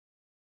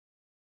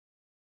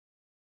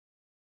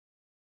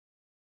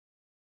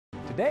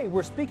Today,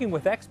 we're speaking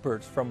with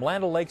experts from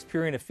Land O'Lakes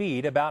Purina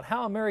Feed about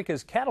how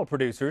America's cattle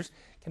producers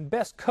can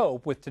best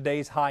cope with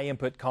today's high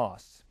input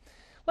costs.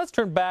 Let's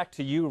turn back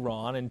to you,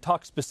 Ron, and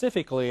talk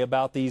specifically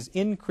about these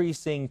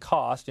increasing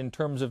costs in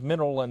terms of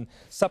mineral and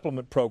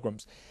supplement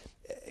programs.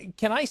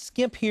 Can I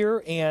skimp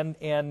here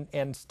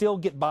and still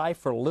get by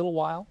for a little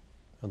while?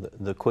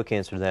 The quick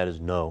answer to that is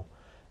no.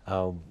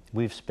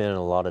 We've spent a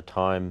lot of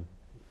time,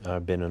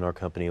 I've been in our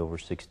company over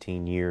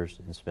 16 years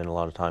and spent a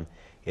lot of time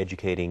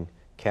educating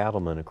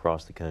cattlemen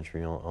across the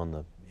country on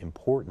the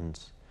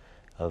importance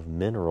of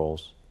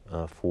minerals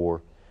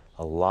for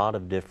a lot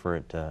of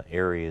different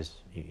areas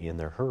in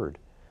their herd,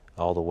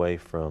 all the way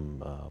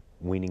from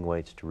weaning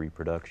weights to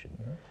reproduction.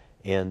 Mm-hmm.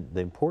 And the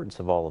importance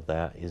of all of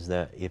that is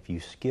that if you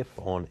skip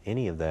on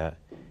any of that,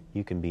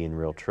 you can be in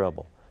real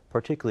trouble,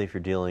 particularly if you're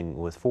dealing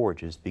with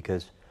forages,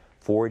 because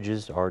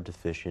forages are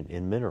deficient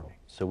in mineral.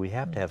 So we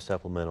have to have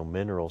supplemental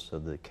minerals so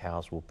that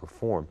cows will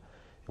perform.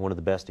 And one of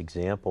the best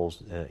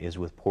examples is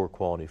with poor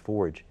quality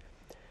forage.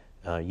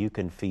 You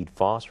can feed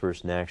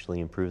phosphorus and actually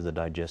improve the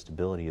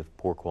digestibility of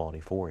poor quality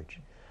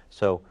forage.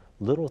 So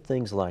little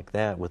things like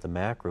that with the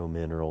macro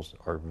minerals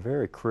are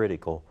very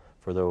critical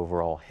for the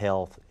overall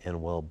health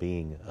and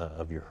well-being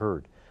of your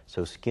herd.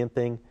 So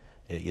skimping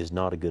is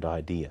not a good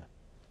idea.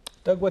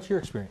 Doug, what's your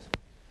experience?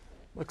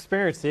 Well,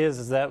 experience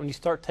is that when you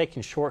start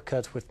taking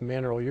shortcuts with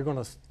mineral, you're going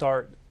to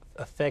start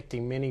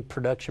affecting many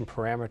production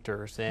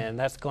parameters, and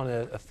that's going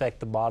to affect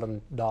the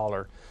bottom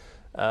dollar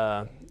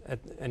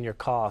and your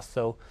cost.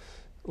 So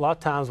a lot of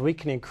times we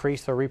can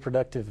increase our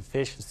reproductive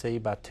efficiency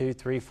by 2,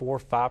 3, 4,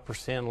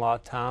 5% a lot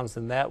of times,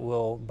 and that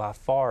will by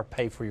far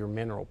pay for your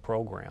mineral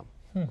program.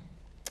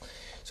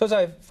 So as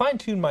I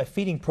fine-tune my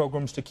feeding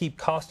programs to keep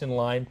cost in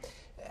line,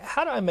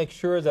 how do I make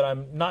sure that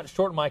I'm not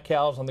short my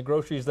cows on the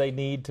groceries they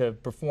need to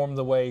perform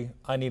the way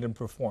I need them to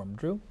perform?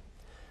 Drew?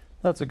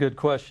 That's a good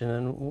question.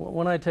 And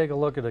when I take a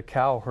look at a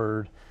cow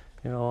herd,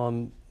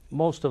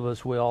 most of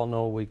us, we all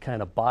know we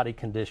kind of body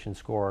condition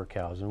score our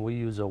cows, and we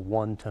use a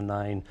 1 to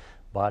 9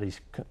 body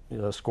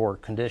score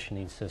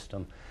conditioning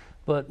system.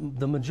 But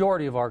the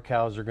majority of our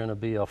cows are going to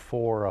be a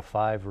 4, a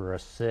 5, or a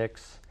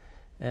 6.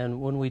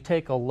 And when we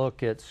take a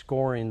look at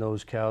scoring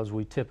those cows,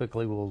 we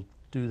typically will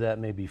do that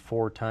maybe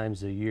 4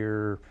 times a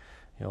year,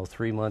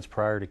 3 months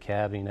prior to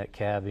calving, at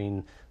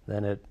calving,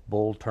 then at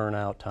bull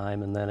turnout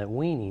time, and then at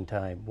weaning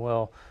time.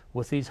 Well,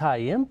 with these high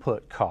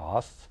input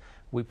costs,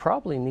 we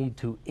probably need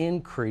to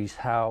increase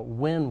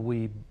when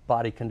we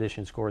body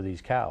condition score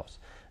these cows,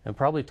 and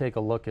probably take a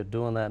look at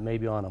doing that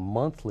maybe on a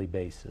monthly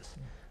basis.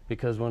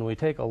 Because when we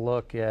take a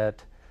look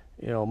at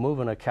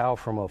moving a cow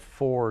from a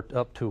 4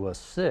 up to a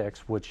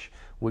 6, which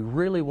we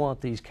really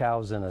want these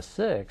cows in a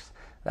 6,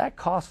 that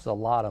costs a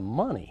lot of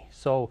money.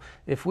 So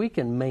if we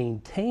can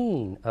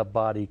maintain a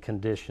body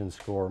condition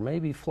score,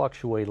 maybe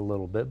fluctuate a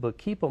little bit, but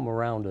keep them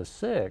around a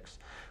 6,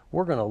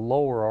 we're going to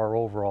lower our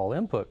overall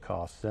input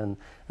costs. And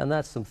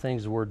that's some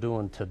things we're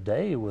doing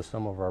today with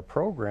some of our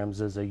programs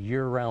as a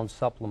year-round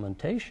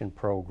supplementation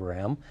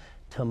program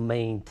to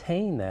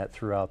maintain that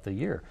throughout the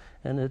year.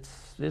 And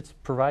it's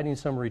providing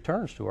some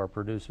returns to our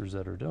producers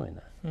that are doing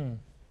that.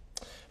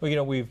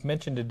 Well, we've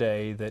mentioned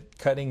today that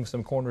cutting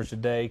some corners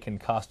today can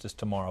cost us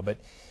tomorrow, but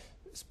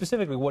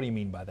specifically, what do you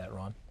mean by that,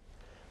 Ron?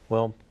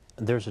 Well,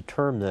 there's a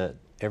term that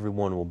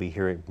everyone will be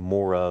hearing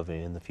more of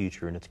in the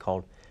future, and it's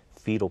called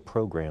fetal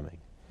programming.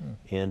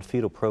 And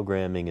fetal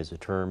programming is a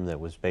term that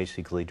was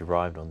basically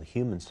derived on the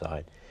human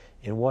side.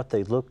 And what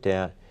they looked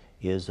at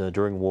is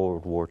during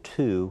World War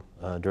II,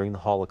 during the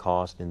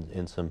Holocaust,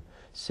 in some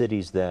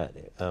cities that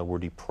were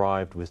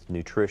deprived with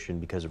nutrition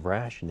because of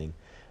rationing,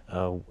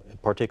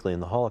 particularly in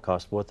the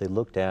Holocaust, what they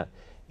looked at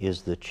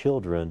is the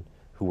children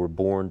who were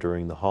born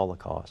during the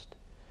Holocaust.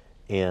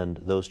 And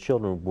those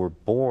children were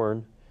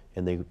born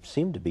and they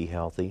seemed to be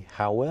healthy.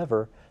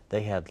 However,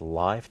 they had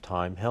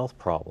lifetime health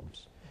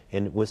problems,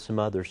 and with some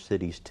other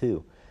cities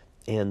too.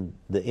 And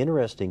the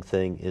interesting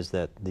thing is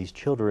that these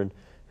children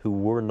who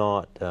were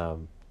not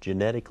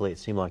genetically, it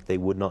seemed like they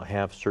would not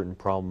have certain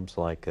problems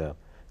like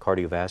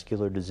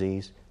cardiovascular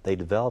disease, they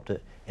developed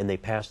it and they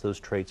passed those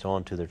traits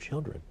on to their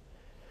children.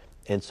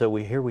 And so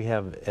here we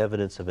have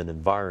evidence of an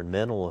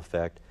environmental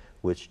effect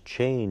which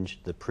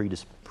changed the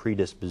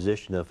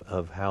predisposition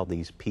of how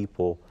these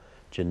people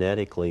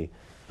genetically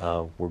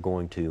were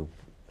going to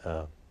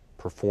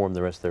perform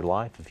the rest of their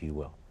life, if you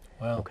will.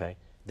 Wow. Okay.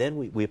 Then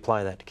we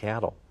apply that to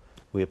cattle.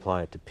 We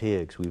apply it to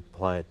pigs. We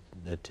apply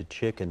it to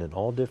chicken and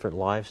all different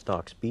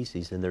livestock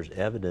species. And there's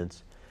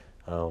evidence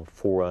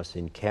for us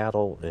in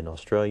cattle in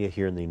Australia,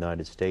 here in the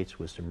United States,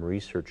 with some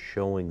research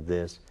showing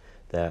this,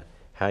 that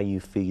how you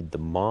feed the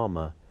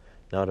mama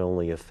not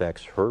only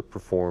affects her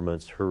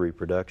performance, her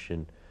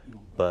reproduction,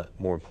 but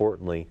more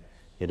importantly,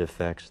 it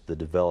affects the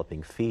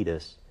developing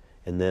fetus.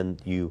 And then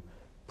you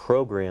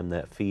program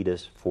that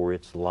fetus for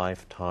its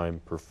lifetime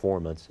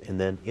performance and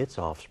then its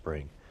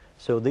offspring.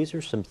 So these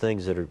are some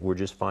things that we're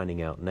just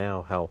finding out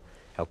now, how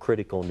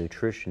critical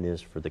nutrition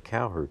is for the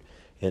cow herd.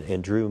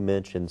 And Drew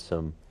mentioned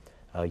some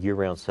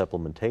year-round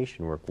supplementation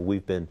work. Well,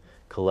 we've been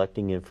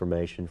collecting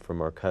information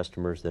from our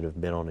customers that have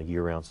been on a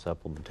year-round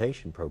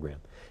supplementation program.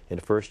 And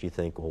at first you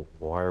think, well,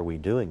 why are we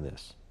doing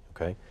this?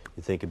 Okay,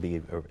 you think it'd be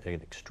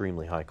an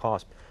extremely high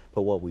cost.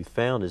 But what we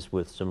found is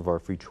with some of our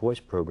free choice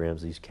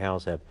programs, these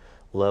cows have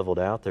leveled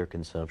out their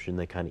consumption.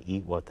 They kind of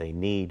eat what they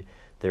need.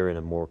 They're in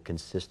a more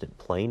consistent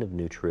plane of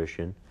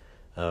nutrition.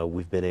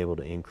 We've been able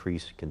to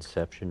increase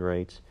conception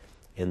rates.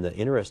 And the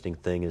interesting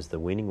thing is the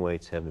weaning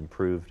weights have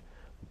improved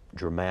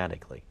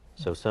dramatically.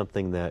 So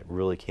something that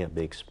really can't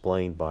be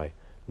explained by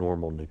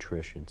normal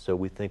nutrition. So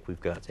we think we've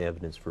got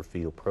evidence for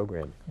fetal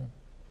programming.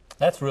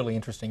 That's really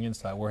interesting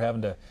insight. We're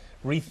having to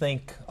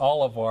rethink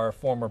all of our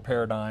former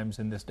paradigms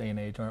in this day and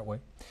age, aren't we?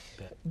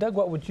 Doug,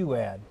 what would you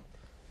add?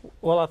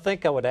 Well, I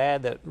think I would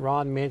add that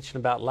Ron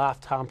mentioned about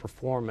lifetime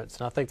performance,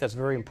 and I think that's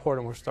very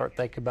important when we start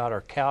thinking about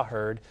our cow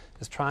herd,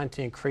 is trying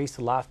to increase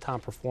the lifetime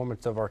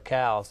performance of our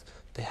cows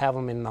to have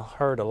them in the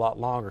herd a lot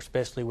longer,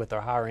 especially with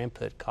our higher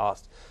input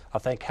costs. I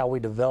think how we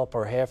develop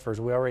our heifers,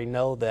 we already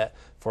know that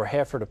for a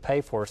heifer to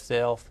pay for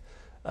herself,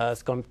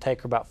 it's going to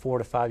take her about 4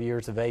 to 5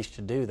 years of age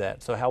to do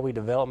that. So how we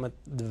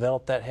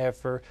develop that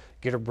heifer,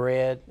 get her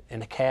bred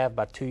in a calf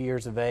by 2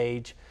 years of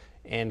age,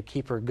 and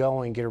keep her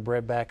going, get her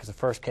bred back as a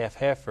first calf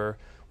heifer,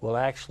 will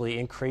actually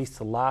increase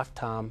the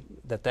lifetime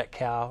that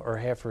cow or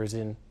heifer is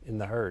in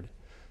the herd.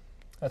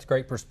 That's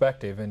great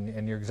perspective,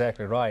 and you're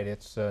exactly right.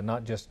 It's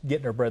not just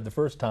getting her bred the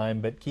first time,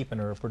 but keeping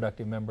her a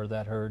productive member of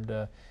that herd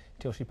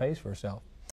until she pays for herself.